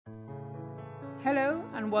Hello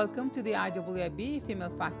and welcome to the IWIB Female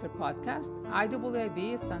Factor podcast.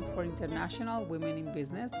 IWIB stands for International Women in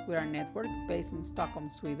Business. We're a network based in Stockholm,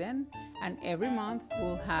 Sweden, and every month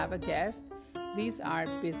we'll have a guest. These are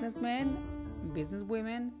businessmen,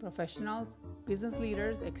 businesswomen, professionals, business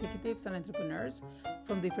leaders, executives, and entrepreneurs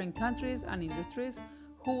from different countries and industries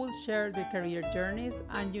who will share their career journeys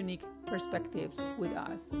and unique perspectives with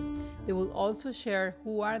us. They will also share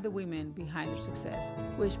who are the women behind their success,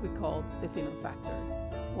 which we call the Female Factor.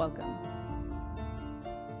 Welcome.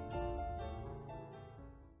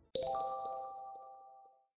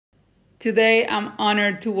 Today, I'm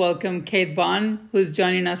honored to welcome Kate Bohn, who's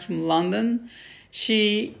joining us from London.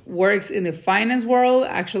 She works in the finance world,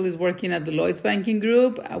 actually is working at the Lloyds Banking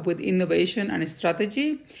Group with innovation and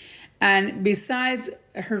strategy. And besides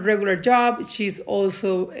her regular job, she's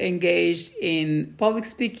also engaged in public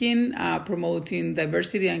speaking, promoting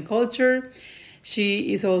diversity and culture.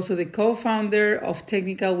 She is also the co-founder of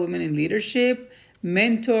Technical Women in Leadership,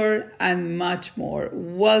 mentor, and much more.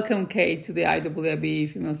 Welcome, Kate, to the IWIB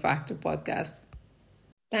Female Factor podcast.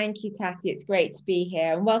 Thank you, Tati. It's great to be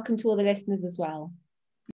here. And welcome to all the listeners as well.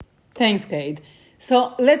 Thanks, Kate.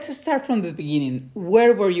 So let's start from the beginning.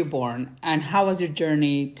 Where were you born and how was your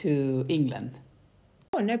journey to England?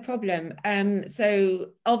 Oh, no problem. So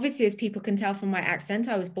obviously, as people can tell from my accent,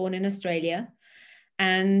 I was born in Australia.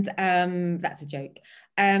 And that's a joke.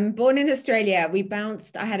 Born in Australia,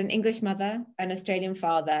 I had an English mother, an Australian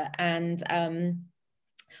father, and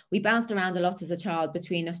we bounced around a lot as a child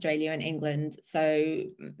between Australia and England. So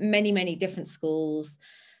many different schools.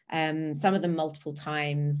 Some of them multiple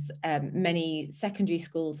times, many secondary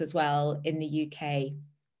schools as well in the UK.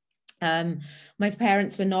 My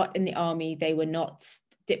parents were not in the army. They were not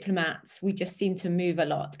diplomats. We just seemed to move a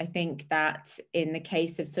lot. I think that in the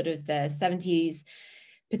case of sort of the 70s,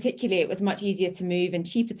 particularly, it was much easier to move and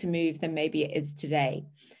cheaper to move than maybe it is today.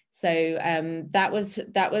 So that was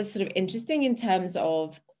sort of interesting in terms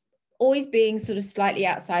of always being sort of slightly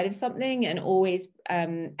outside of something and always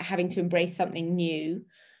having to embrace something new,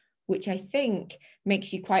 which I think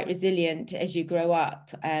makes you quite resilient as you grow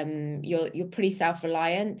up. You're pretty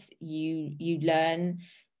self-reliant. You learn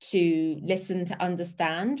to listen to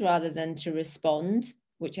understand rather than to respond,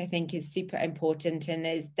 which I think is super important and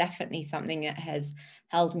is definitely something that has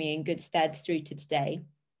held me in good stead through to today.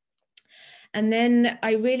 And then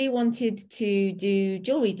I really wanted to do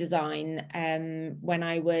jewelry design when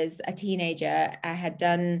I was a teenager. I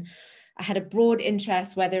had a broad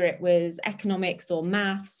interest, whether it was economics or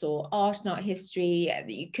maths or art and art history.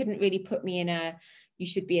 You couldn't really put me in you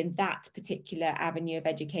should be in that particular avenue of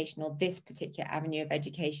education or this particular avenue of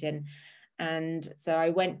education. And so I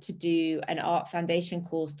went to do an art foundation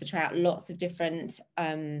course to try out lots of different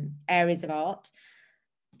areas of art.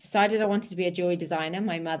 Decided I wanted to be a jewelry designer.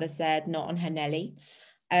 My mother said not on her Nelly.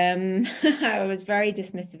 I was very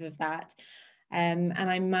dismissive of that. And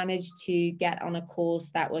I managed to get on a course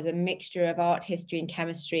that was a mixture of art, history, and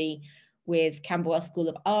chemistry with Camberwell School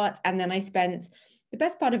of Art. And then I spent the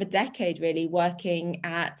best part of a decade really working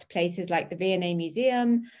at places like the V&A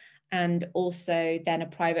Museum and also then a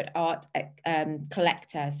private art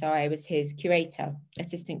collector. So I was his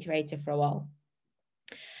assistant curator for a while.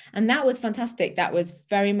 And that was fantastic. That was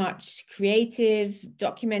very much creative,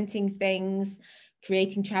 documenting things,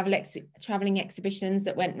 creating traveling exhibitions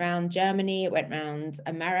that went around Germany, it went around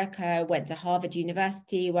America, went to Harvard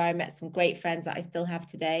University, where I met some great friends that I still have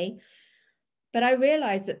today. But I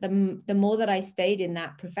realized that the more that I stayed in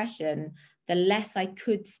that profession, the less I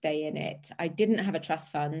could stay in it. I didn't have a trust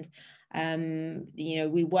fund.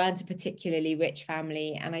 We weren't a particularly rich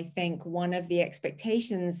family. And I think one of the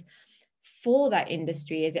expectations for that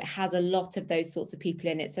industry is it has a lot of those sorts of people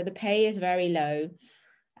in it. So the pay is very low.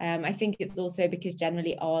 I think it's also because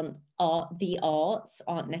generally the arts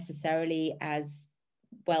aren't necessarily as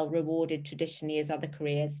well rewarded traditionally as other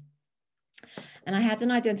careers. And I had an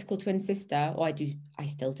identical twin sister, or I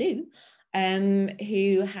still do,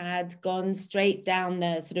 who had gone straight down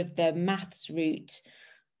the sort of the maths route.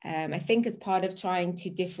 I think as part of trying to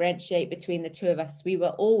differentiate between the two of us, we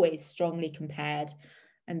were always strongly compared,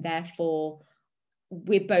 and therefore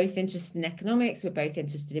we're both interested in economics, we're both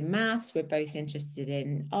interested in maths, we're both interested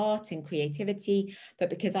in art and creativity. But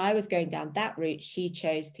because I was going down that route, she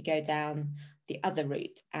chose to go down the other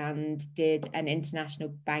route and did an international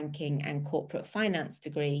banking and corporate finance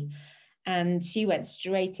degree. And she went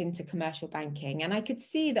straight into commercial banking. And I could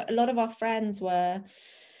see that a lot of our friends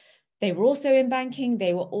they were also in banking,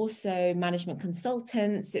 they were also management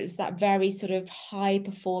consultants. It was that very sort of high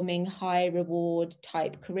performing, high reward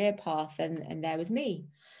type career path. And there was me.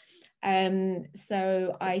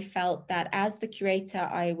 So I felt that as the curator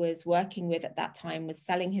I was working with at that time was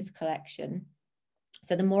selling his collection,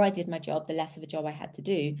 so the more I did my job, the less of a job I had to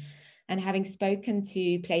do. And having spoken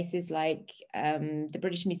to places like the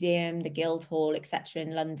British Museum, the Guildhall, etc.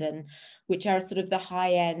 in London, which are sort of the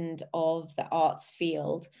high end of the arts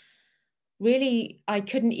field, really, I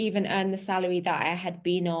couldn't even earn the salary that I had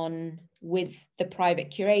been on with the private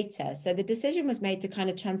curator. So the decision was made to kind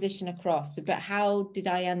of transition across, but how did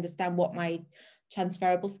I understand what my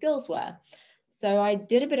transferable skills were? So I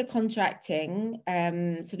did a bit of contracting,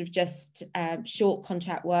 sort of just short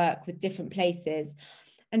contract work with different places,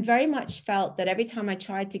 and very much felt that every time I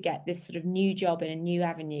tried to get this sort of new job in a new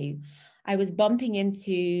avenue, I was bumping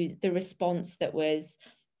into the response that was,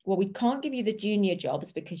 well, we can't give you the junior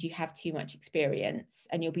jobs because you have too much experience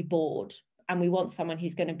and you'll be bored. And we want someone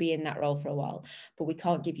who's going to be in that role for a while, but we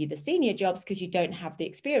can't give you the senior jobs because you don't have the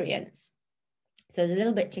experience. So it's a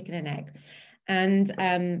little bit chicken and egg. And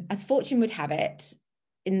as fortune would have it,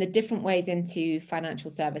 in the different ways into financial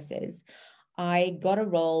services, I got a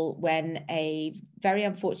role when a very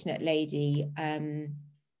unfortunate lady,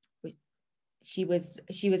 she was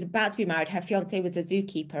about to be married. Her fiance was a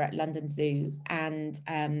zookeeper at London Zoo, and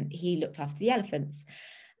he looked after the elephants.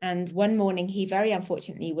 And one morning, he very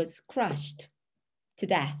unfortunately was crushed to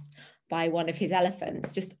death by one of his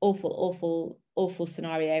elephants. Just awful, awful, awful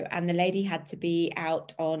scenario. And the lady had to be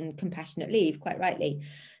out on compassionate leave, quite rightly.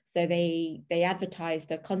 So they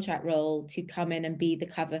advertised a contract role to come in and be the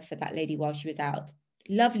cover for that lady while she was out.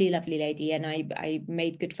 Lovely, lovely lady. And I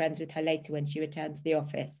made good friends with her later when she returned to the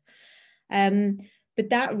office. But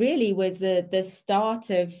that really was the start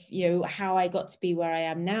of, you know, how I got to be where I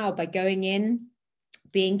am now, by going in,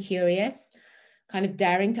 being curious, kind of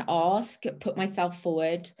daring to ask, put myself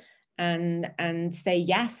forward, and say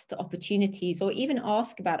yes to opportunities, or even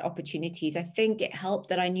ask about opportunities. I think it helped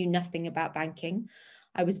that I knew nothing about banking.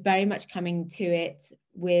 I was very much coming to it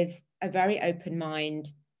with a very open mind,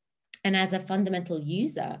 and as a fundamental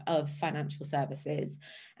user of financial services,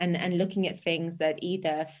 and looking at things that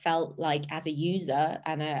either felt like, as a user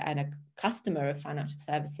and a customer of financial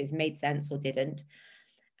services, made sense or didn't.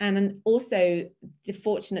 And also the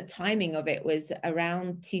fortunate timing of it was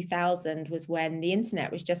around 2000 was when the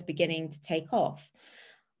internet was just beginning to take off.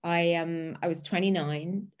 I was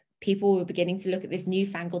 29. People were beginning to look at this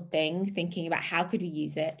newfangled thing, thinking about how could we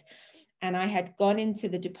use it. And I had gone into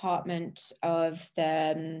the department of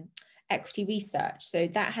the equity research. So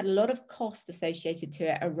that had a lot of cost associated to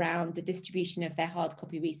it around the distribution of their hard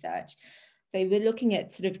copy research. They were looking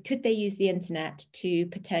at sort of, could they use the internet to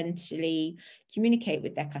potentially communicate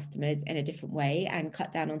with their customers in a different way and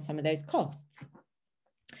cut down on some of those costs?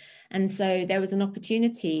 And so there was an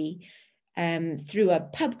opportunity through a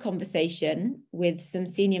pub conversation with some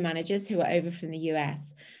senior managers who were over from the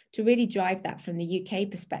US to really drive that from the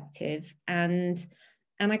UK perspective. And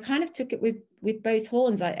I kind of took it with both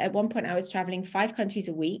horns. At one point I was traveling 5 countries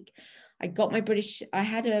a week. I got my British, I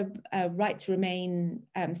had a right to remain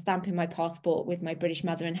stamp in my passport with my British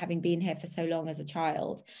mother, and having been here for so long as a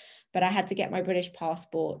child. But I had to get my British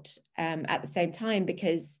passport at the same time,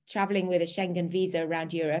 because traveling with a Schengen visa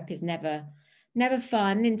around Europe is never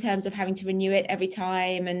fun, in terms of having to renew it every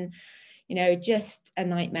time. And, you know, just a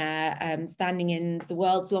nightmare, standing in the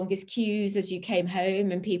world's longest queues as you came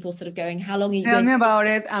home, and people sort of going, how long are you Tell me about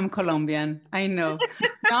it. I'm Colombian. I know.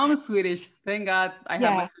 Now I'm Swedish. Thank God I have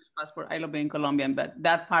my Swedish passport. I love being Colombian, but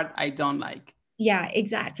that part I don't like. Yeah,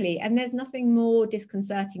 exactly. And there's nothing more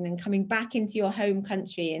disconcerting than coming back into your home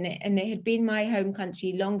country. And it had been my home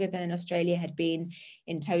country longer than Australia had been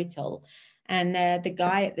in total. And the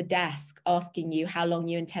guy at the desk asking you how long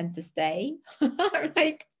you intend to stay. I'm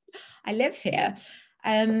like, I live here.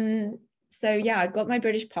 So yeah, I got my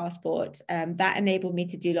British passport. That enabled me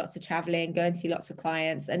to do lots of traveling, go and see lots of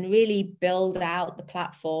clients, and really build out the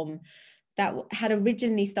platform that had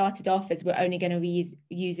originally started off as, we're only going to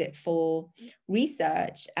use it for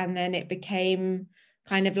research. And then it became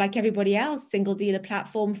kind of like everybody else, single dealer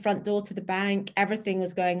platform, front door to the bank, everything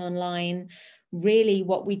was going online. Really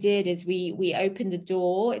what we did is we opened a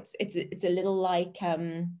door. It's a little like,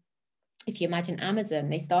 if you imagine Amazon,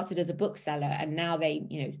 they started as a bookseller, and now they,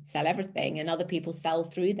 you know, sell everything, and other people sell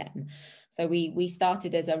through them. So we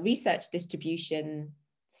started as a research distribution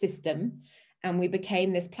system, and we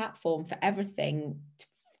became this platform for everything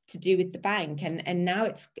to do with the bank. And now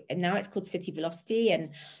it's called City Velocity,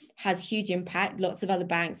 and has huge impact. Lots of other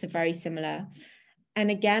banks are very similar.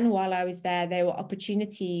 And again, while I was there were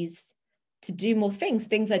opportunities do more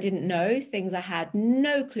things I didn't know, things I had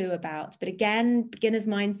no clue about. But again, beginner's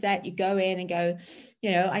mindset, you go in and go,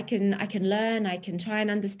 I can learn, I can try and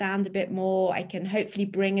understand a bit more, I can hopefully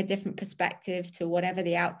bring a different perspective to whatever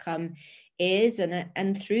the outcome is.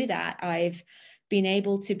 And through that, I've been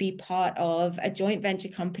able to be part of a joint venture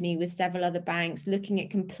company with several other banks, looking at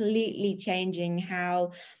completely changing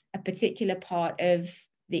how a particular part of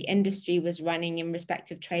the industry was running in respect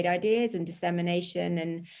of trade ideas and dissemination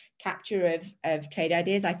and capture of trade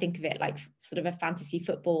ideas. I think of it like sort of a fantasy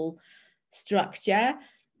football structure.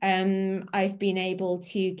 I've been able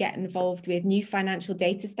to get involved with new financial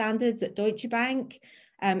data standards at Deutsche Bank.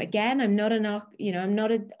 Again, I'm not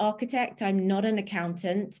an architect, I'm not an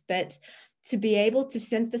accountant, but to be able to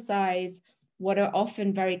synthesize what are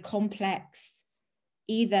often very complex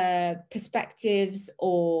either perspectives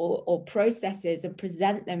or processes and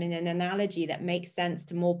present them in an analogy that makes sense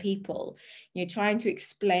to more people. Trying to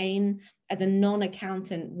explain as a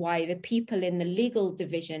non-accountant why the people in the legal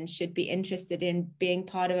division should be interested in being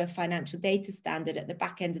part of a financial data standard at the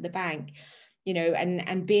back end of the bank,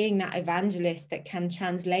 and being that evangelist that can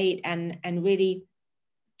translate and really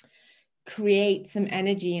create some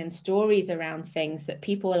energy and stories around things that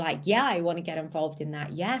people are like, yeah, I want to get involved in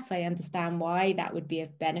that. Yes, I understand why that would be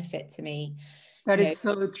of benefit to me. That is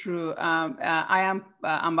so true. I am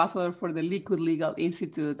ambassador for the Liquid Legal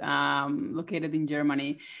Institute, located in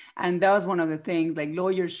Germany, and that was one of the things. Like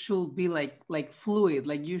lawyers should be like fluid.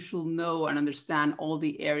 Like you should know and understand all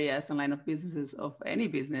the areas and line of businesses of any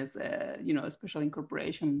business. Especially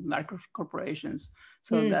in large corporations.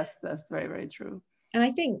 So that's very, very true. And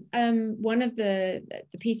I think one of the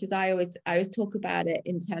pieces I always talk about it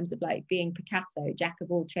in terms of like being Picasso, jack of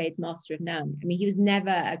all trades, master of none. I mean, he was never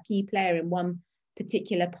a key player in one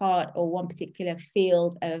particular part or one particular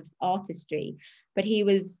field of artistry, but he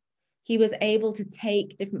was able to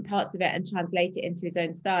take different parts of it and translate it into his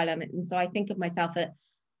own style. And so I think of myself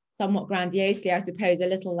somewhat grandiosely, I suppose, a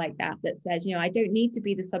little like that says, I don't need to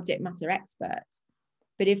be the subject matter expert,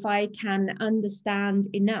 but if I can understand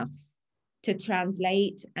enough to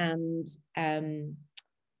translate and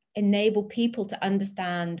enable people to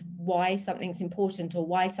understand why something's important or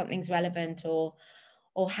why something's relevant or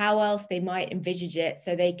how else they might envisage it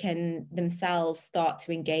so they can themselves start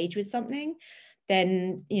to engage with something,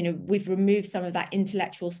 then we've removed some of that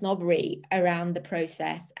intellectual snobbery around the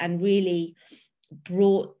process and really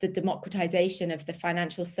brought the democratization of the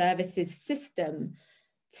financial services system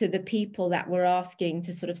to the people that we're asking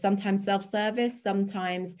to sort of sometimes self-service,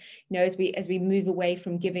 sometimes, as we move away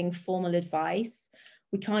from giving formal advice,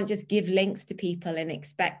 we can't just give links to people and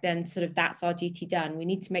expect them to sort of, that's our duty done. We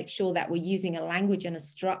need to make sure that we're using a language and a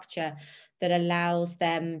structure that allows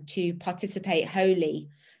them to participate wholly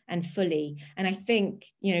and fully. And I think,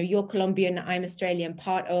 you're Colombian, I'm Australian,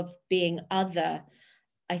 part of being other,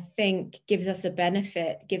 I think gives us a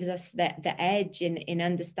benefit, gives us the edge in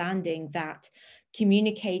understanding that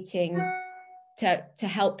communicating to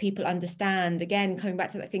help people understand, again, coming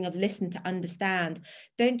back to that thing of listen to understand,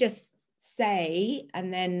 don't just say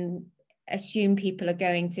and then assume people are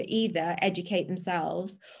going to either educate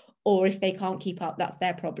themselves or if they can't keep up, that's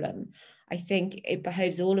their problem. I think it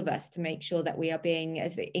behoves all of us to make sure that we are being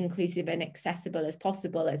as inclusive and accessible as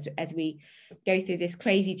possible as we go through this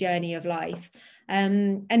crazy journey of life.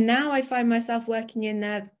 And now I find myself working in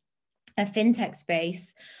a fintech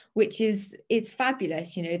space, which it's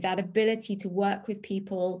fabulous, that ability to work with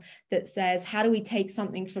people that says, how do we take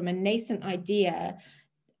something from a nascent idea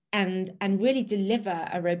and really deliver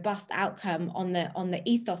a robust outcome on the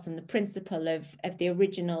ethos and the principle of the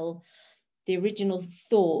original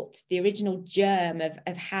thought, the original germ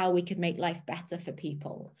of how we could make life better for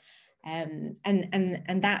people. And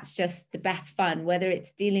that's just the best fun, whether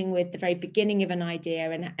it's dealing with the very beginning of an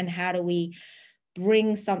idea and how do we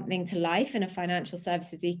bring something to life in a financial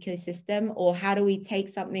services ecosystem, or how do we take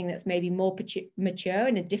something that's maybe more mature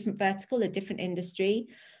in a different vertical, a different industry,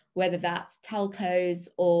 whether that's telcos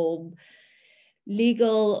or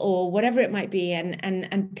legal or whatever it might be,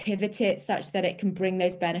 and pivot it such that it can bring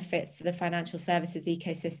those benefits to the financial services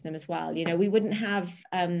ecosystem as well. We wouldn't have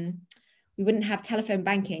telephone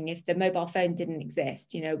banking if the mobile phone didn't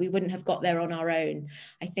exist. We wouldn't have got there on our own.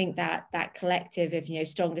 I think that collective of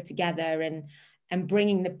stronger together and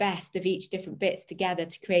bringing the best of each different bits together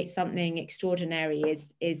to create something extraordinary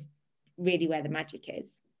is really where the magic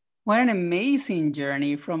is. What an amazing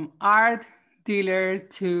journey from art dealer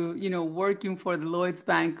to working for the Lloyd's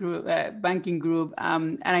banking group,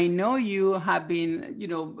 and I know you have been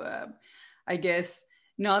I guess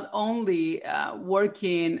not only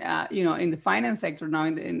working in the finance sector now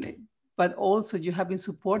in but also you have been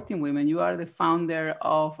supporting women. You are the founder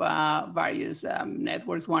of various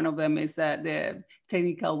networks. One of them is the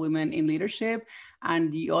Technical Women in Leadership,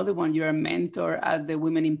 and the other one, you're a mentor at the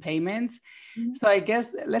Women in Payments. Mm-hmm. So I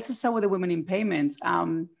guess let's start with the Women in Payments.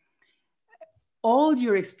 All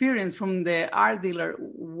your experience from the art dealer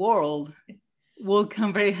world will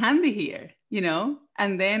come very handy here,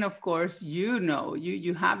 and then of course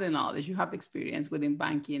you have the knowledge, you have the experience within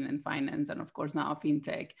banking and finance, and of course now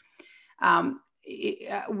fintech.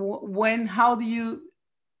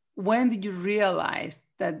 When did you realize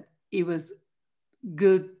that it was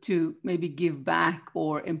good to maybe give back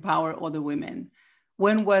or empower other women?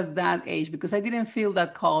 When was that age? Because I didn't feel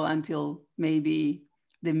that call until maybe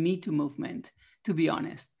the Me Too movement, to be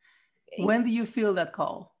honest. When do you feel that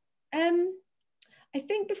call? I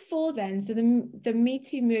think before then, so the Me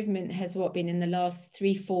Too movement has been in the last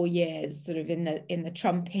 3-4 years, sort of in the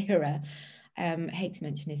Trump era. I hate to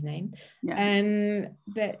mention his name. Yeah.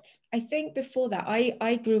 But I think before that,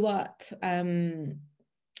 I grew up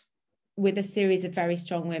with a series of very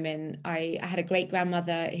strong women. I had a great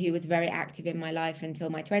grandmother who was very active in my life until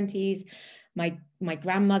my 20s. My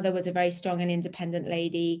grandmother was a very strong and independent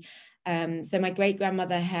lady. So my great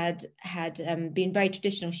grandmother had been very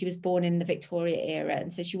traditional. She was born in the Victoria era,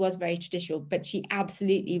 and so she was very traditional, but she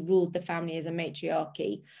absolutely ruled the family as a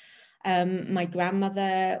matriarchy. My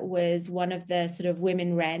grandmother was one of the sort of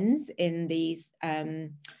women wrens in these, I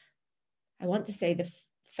want to say the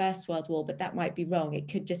First World War, but that might be wrong. It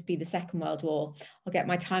could just be the Second World War. I'll get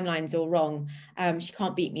my timelines all wrong. She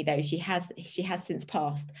can't beat me though. She has since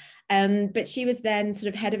passed. But she was then sort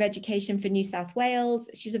of head of education for New South Wales.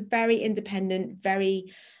 She was a very independent,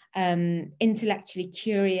 very intellectually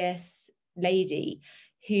curious lady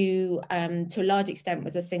who, to a large extent,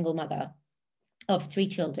 was a single mother of 3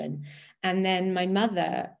 children. And then my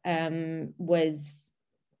mother was,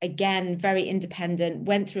 again, very independent,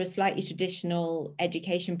 went through a slightly traditional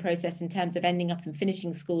education process in terms of ending up and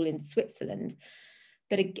finishing school in Switzerland,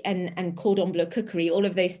 but and cordon bleu cookery, all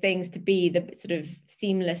of those things to be the sort of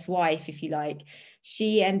seamless wife, if you like.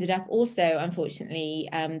 She ended up also, unfortunately,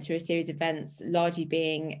 through a series of events, largely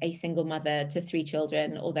being a single mother to 3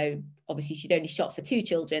 children, although obviously she'd only shot for 2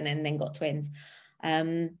 children and then got twins.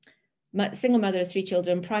 Single mother of 3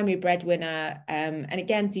 children, primary breadwinner. And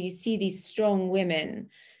again, so you see these strong women.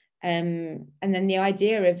 And then the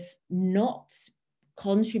idea of not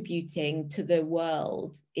contributing to the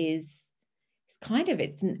world is kind of,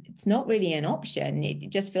 it's not really an option. It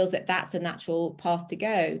just feels that that's a natural path to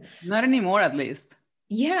go. Not anymore, at least.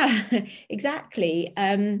 Yeah, exactly.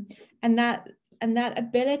 And that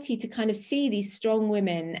ability to kind of see these strong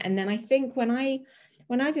women. And then I think when I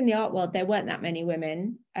was in the art world, there weren't that many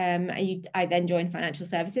women. I then joined financial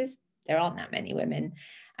services. There aren't that many women.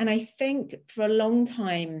 And I think for a long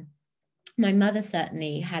time, my mother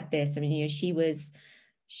certainly had this. I mean, she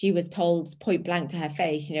was told point blank to her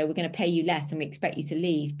face, we're going to pay you less and we expect you to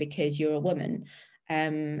leave because you're a woman.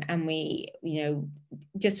 And we,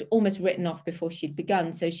 just almost written off before she'd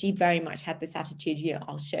begun. So she very much had this attitude,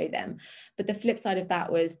 I'll show them. But the flip side of that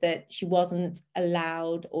was that she wasn't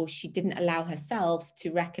allowed, or she didn't allow herself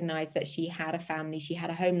to recognize that she had a family, she had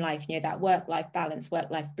a home life, that work-life balance,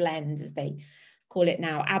 work-life blend, as they call it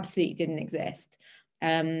now, absolutely didn't exist.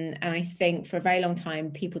 And I think for a very long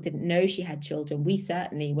time, people didn't know she had children. We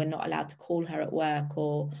certainly were not allowed to call her at work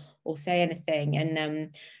or say anything.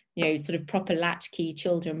 And, sort of proper latchkey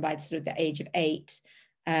children by sort of the age of 8.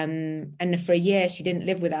 And for a year, she didn't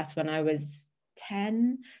live with us when I was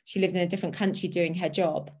 10. She lived in a different country doing her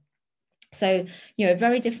job. So, a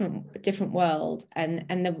very different world.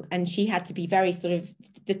 And she had to be very sort of,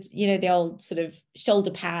 the old sort of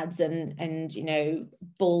shoulder pads and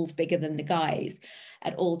balls bigger than the guys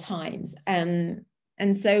at all times. And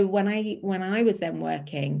so when I was then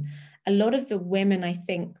working, a lot of the women, I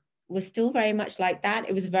think, were still very much like that.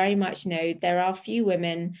 It was very much, there are few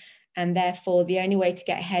women, and therefore the only way to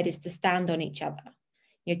get ahead is to stand on each other,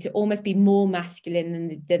 to almost be more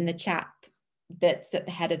masculine than the chap that's at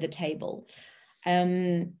the head of the table.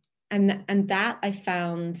 And that I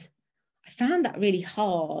found that really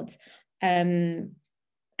hard. And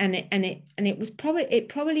it was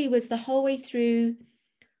probably was the whole way through,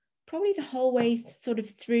 sort of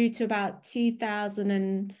through to about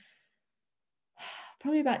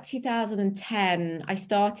 2010, I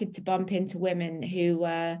started to bump into women who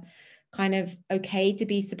were kind of okay to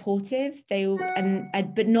be supportive,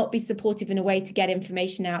 but not be supportive in a way to get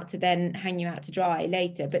information out to then hang you out to dry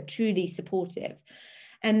later, but truly supportive.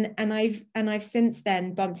 And I've since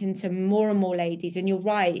then bumped into more and more ladies. And you're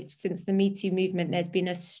right, since the Me Too movement, there's been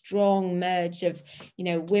a strong merge of, you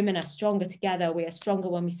know, women are stronger together. We are stronger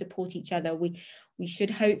when we support each other. We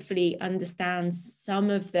should hopefully understand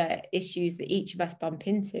some of the issues that each of us bump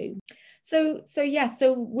into. So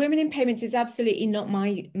women in payments is absolutely not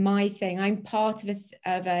my thing. I'm part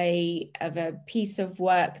of a piece of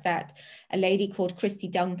work that a lady called Christy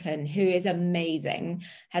Duncan, who is amazing,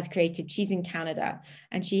 has created. She's in Canada,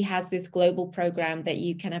 and she has this global program that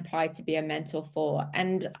you can apply to be a mentor for.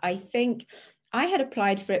 And I think I had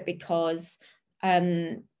applied for it because,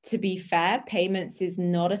 to be fair, payments is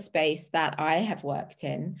not a space that I have worked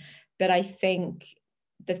in. But I think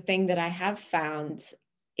the thing that I have found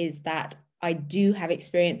is that I do have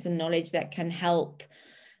experience and knowledge that can help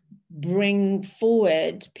bring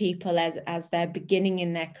forward people as they're beginning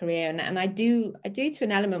in their career. And I do to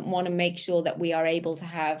an element want to make sure that we are able to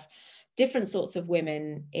have different sorts of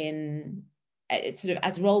women in sort of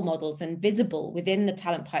as role models and visible within the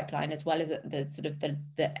talent pipeline, as well as the sort of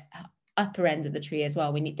the upper end of the tree as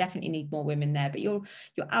well. We definitely need more women there. But you're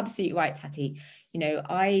absolutely right, Tati. You know,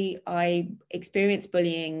 I experienced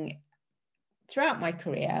bullying throughout my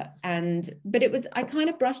career, but I kind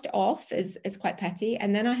of brushed it off as quite petty.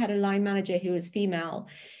 And then I had a line manager who was female,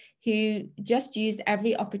 who just used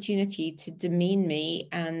every opportunity to demean me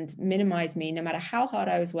and minimize me, no matter how hard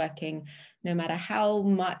I was working, no matter how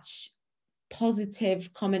much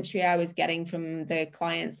positive commentary I was getting from the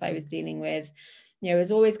clients I was dealing with. You know, it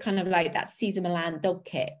was always kind of like that Cesar Millan dog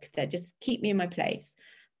kick that just keep me in my place.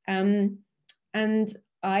 And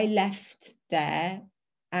I left there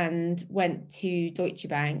and went to Deutsche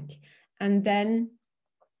Bank. And then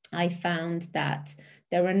I found that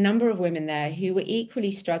there were a number of women there who were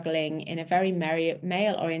equally struggling in a very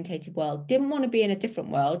male-orientated world, didn't want to be in a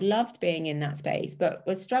different world, loved being in that space, but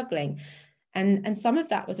was struggling. And some of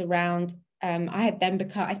that was around, I had then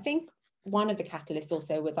become, I think one of the catalysts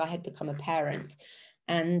also was I had become a parent.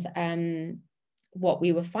 And what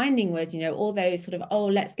we were finding was, you know, all those sort of, oh,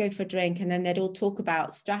 let's go for a drink. And then they'd all talk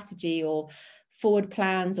about strategy or forward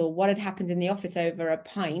plans or what had happened in the office over a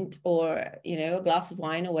pint or, you know, a glass of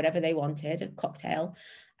wine or whatever they wanted, a cocktail.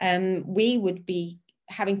 We would be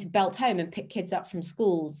having to belt home and pick kids up from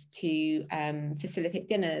schools to facilitate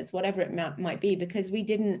dinners, whatever it might be, because we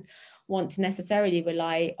didn't want to necessarily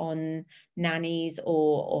rely on nannies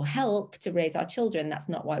or help to raise our children. That's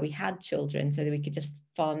not why we had children, so that we could just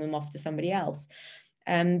farm them off to somebody else.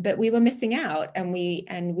 But we were missing out, and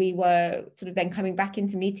we were sort of then coming back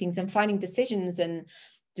into meetings and finding decisions and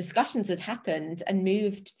discussions had happened and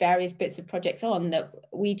moved various bits of projects on that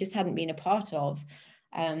we just hadn't been a part of.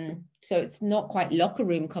 So it's not quite locker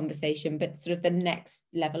room conversation, but sort of the next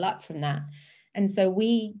level up from that. And so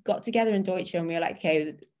we got together in Deutsche and we were like,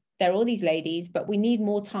 okay, there are all these ladies, but we need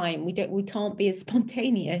more time. We can't be as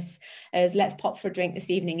spontaneous as let's pop for a drink this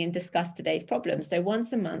evening and discuss today's problems. So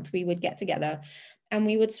once a month we would get together and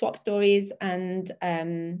we would swap stories and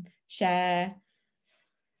share,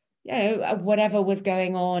 you know, whatever was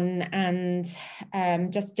going on, and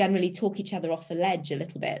just generally talk each other off the ledge a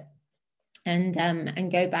little bit,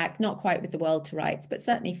 and go back, not quite with the world to rights, but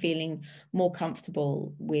certainly feeling more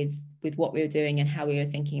comfortable with what we were doing and how we were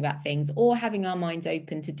thinking about things, or having our minds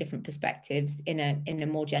open to different perspectives in a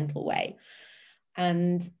more gentle way.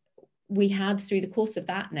 And we had, through the course of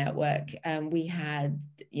that network, we had,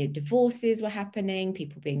 you know, divorces were happening,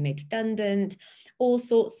 people being made redundant, all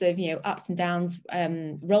sorts of, you know, ups and downs,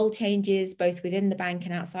 role changes, both within the bank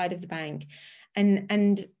and outside of the bank.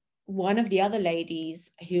 And one of the other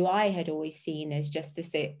ladies who I had always seen as just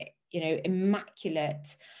this, you know,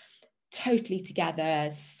 immaculate, totally together,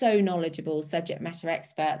 so knowledgeable subject matter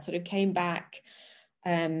expert, sort of came back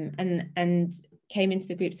and came into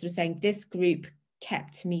the group sort of saying, this group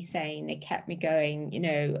kept me sane, it kept me going, you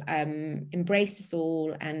know, embraced us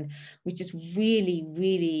all, and was just really,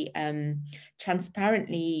 really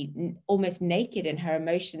transparently, almost naked in her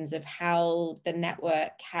emotions of how the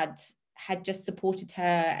network had just supported her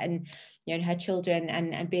and, you know, her children,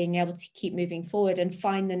 and being able to keep moving forward and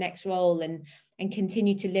find the next role and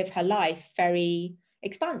continue to live her life very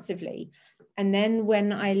expansively. And then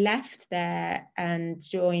when I left there and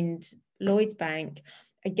joined Lloyds Bank,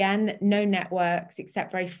 again, no networks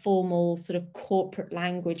except very formal sort of corporate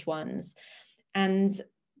language ones. And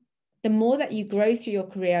the more that you grow through your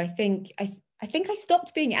career, I think I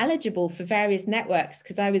stopped being eligible for various networks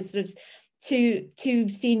because I was sort of too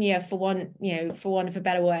senior for one, you know, for want of a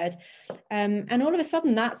better word. And all of a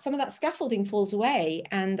sudden some of that scaffolding falls away.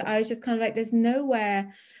 And I was just kind of like, there's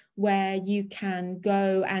nowhere where you can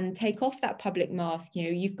go and take off that public mask. You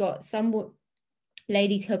know, you've got some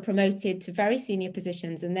ladies who are promoted to very senior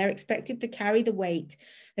positions, and they're expected to carry the weight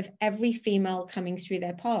of every female coming through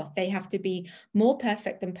their path. They have to be more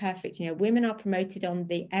perfect than perfect. You know, women are promoted on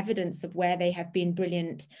the evidence of where they have been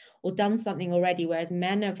brilliant or done something already, whereas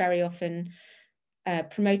men are very often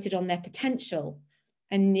promoted on their potential.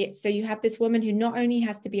 And so you have this woman who not only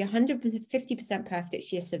has to be 150% perfect,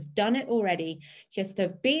 she has to have done it already. She has to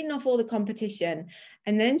have beaten off all the competition.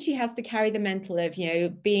 And then she has to carry the mantle of, you know,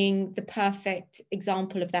 being the perfect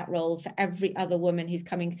example of that role for every other woman who's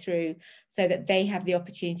coming through, so that they have the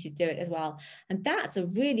opportunity to do it as well. And that's a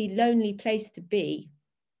really lonely place to be.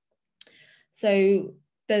 So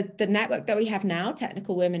the network that we have now,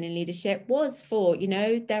 Technical Women in Leadership, was for, you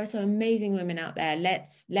know, there are some amazing women out there.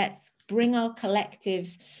 Let's bring our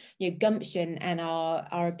collective, you know, gumption and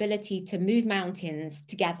our ability to move mountains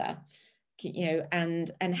together, you know, and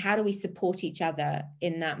how do we support each other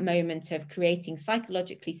in that moment of creating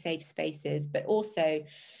psychologically safe spaces, but also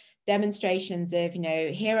demonstrations of, you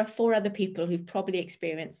know, here are 4 other people who've probably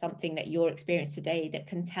experienced something that you're experiencing today that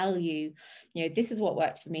can tell you, you know, this is what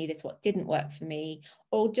worked for me, this is what didn't work for me,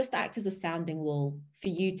 or just act as a sounding wall for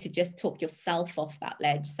you to just talk yourself off that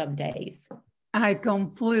ledge some days. I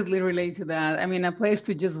completely relate to that. I mean, a place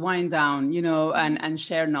to just wind down, you know, and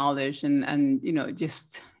share knowledge and, you know,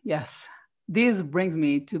 just, yes. This brings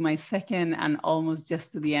me to my second and almost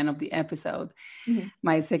just to the end of the episode. Mm-hmm.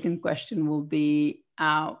 My second question will be,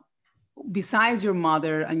 besides your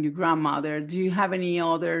mother and your grandmother, do you have any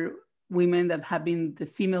other women that have been the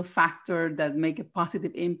female factor that make a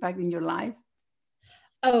positive impact in your life?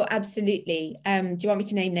 Oh, absolutely. Do you want me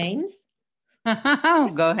to name names?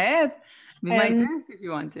 Go ahead. Be my guest if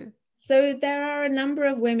you want to. So there are a number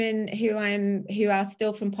of women who are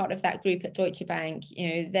still from part of that group at Deutsche Bank. You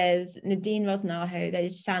know, there's Nadine Rosnaho,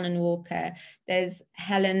 there's Shannon Walker, there's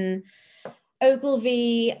Helen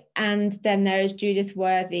Ogilvy, and then there's Judith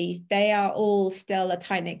Worthy. They are all still a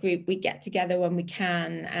tight-knit group. We get together when we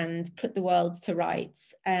can and put the world to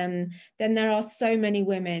rights. Then there are so many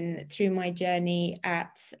women through my journey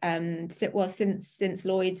at, since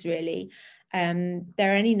Lloyd's really. There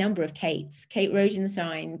are any number of Kates, Kate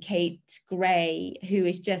Rosenstein, Kate Gray, who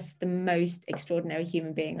is just the most extraordinary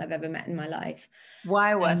human being I've ever met in my life.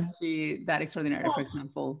 Why was she that extraordinary, for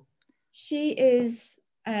example? She is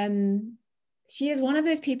one of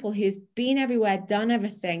those people who's been everywhere, done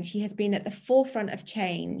everything. She has been at the forefront of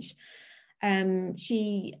change.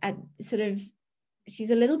 She's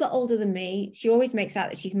a little bit older than me. She always makes out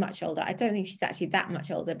that she's much older. I don't think she's actually that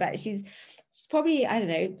much older, but she's probably, I don't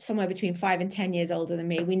know, somewhere between 5 and 10 years older than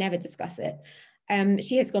me. We never discuss it.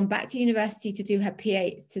 She has gone back to university to do her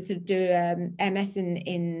PA, to sort of do MS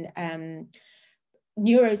in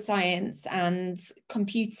neuroscience and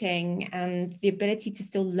computing, and the ability to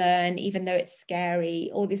still learn, even though it's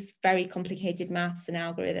scary, all this very complicated maths and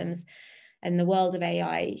algorithms and the world of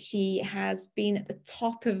AI. She has been at the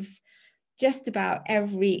top of just about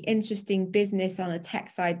every interesting business on a tech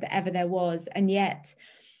side that ever there was. And yet,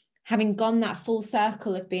 having gone that full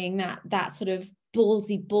circle of being that sort of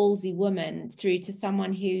ballsy woman through to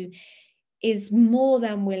someone who is more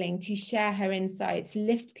than willing to share her insights,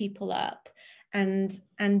 lift people up, and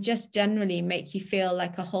just generally make you feel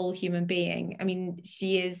like a whole human being. I mean,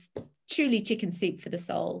 she is truly chicken soup for the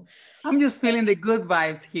soul. I'm just feeling the good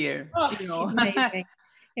vibes here. Oh, you know? She's amazing.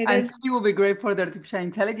 And she will be great for the artificial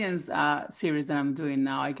intelligence series that I'm doing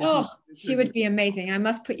now. I guess. Oh, she would be amazing. I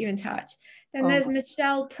must put you in touch. Then there's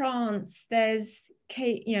Michelle Prance. There's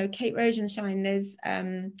Kate, Kate Rosenstein. There's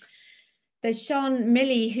Sean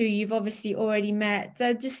Milley, who you've obviously already met.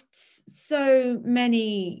 There are just so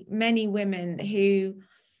many women who,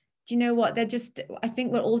 do you know what? I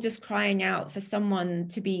think we're all just crying out for someone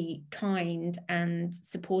to be kind and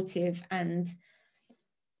supportive. And,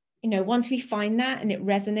 once we find that and it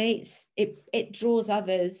resonates, it draws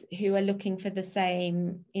others who are looking for the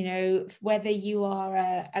same, whether you are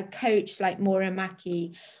a coach like Maura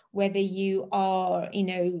Mackey, whether you are,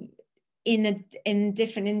 in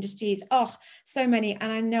different industries. Oh, so many.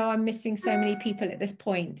 And I know I'm missing so many people at this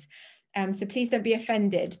point. So please don't be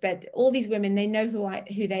offended, but all these women, they know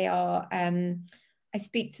who they are. I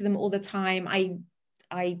speak to them all the time. I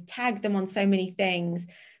tag them on so many things,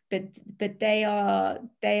 but they are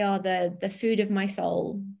the food of my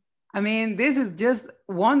soul. I mean, this is just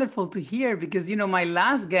wonderful to hear because, my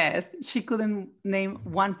last guest, she couldn't name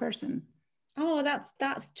one person. Oh,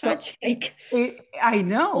 that's tragic. I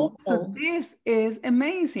know. Awful. So this is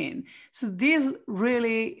amazing. So this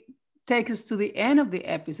really takes us to the end of the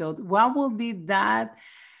episode. What will be that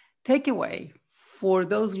takeaway for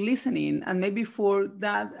those listening, and maybe for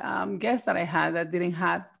that guest that I had that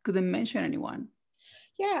couldn't mention anyone?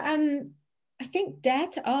 Yeah. I think dare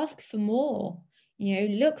to ask for more.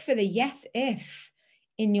 Look for the yes if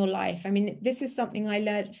in your life. I mean, this is something I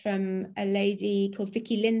learned from a lady called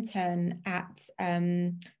Vicky Linton at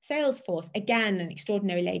Salesforce. Again, an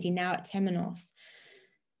extraordinary lady, now at Temenos.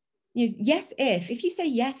 Yes if you say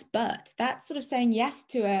yes but, that's sort of saying yes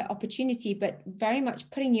to an opportunity, but very much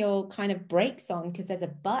putting your kind of brakes on, because there's a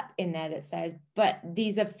but in there that says, but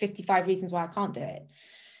these are 55 reasons why I can't do it.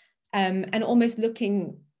 And almost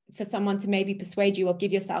looking for someone to maybe persuade you or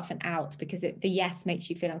give yourself an out, because the yes makes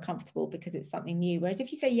you feel uncomfortable because it's something new. Whereas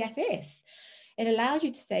if you say yes if, it allows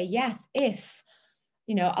you to say yes if,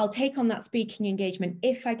 I'll take on that speaking engagement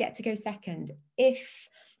if I get to go second, if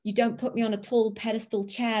you don't put me on a tall pedestal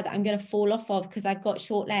chair that I'm going to fall off of because I've got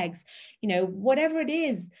short legs, whatever it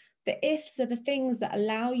is. The ifs are the things that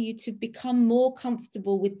allow you to become more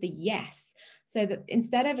comfortable with the yes. So that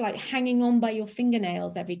instead of like hanging on by your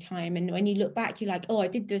fingernails every time, and when you look back, you're like, oh, I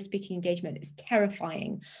did do a speaking engagement, it was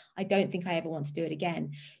terrifying, I don't think I ever want to do it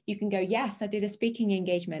again. You can go, yes, I did a speaking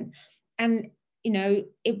engagement, and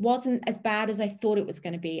it wasn't as bad as I thought it was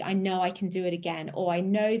going to be. I know I can do it again. Or I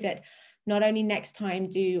know that not only next time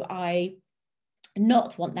do I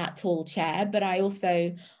not want that tall chair, but I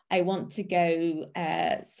want to go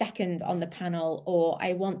second on the panel, or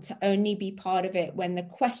I want to only be part of it when the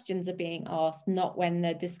questions are being asked, not when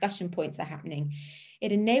the discussion points are happening.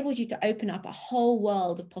 It enables you to open up a whole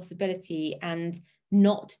world of possibility and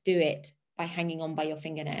not do it by hanging on by your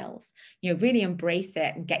fingernails. Really embrace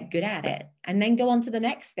it and get good at it, and then go on to the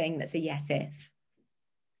next thing that's a yes if.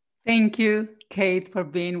 Thank you, Kate, for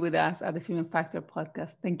being with us at the Female Factor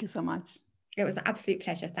podcast. Thank you so much. It was an absolute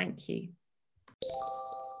pleasure. Thank you.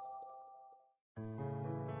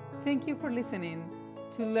 Thank you for listening.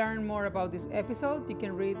 To learn more about this episode, you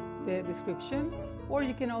can read the description, or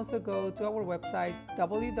you can also go to our website,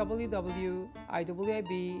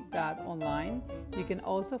 www.iwib.online. You can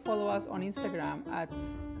also follow us on Instagram at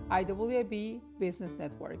IWIB Business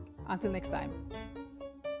Network. Until next time.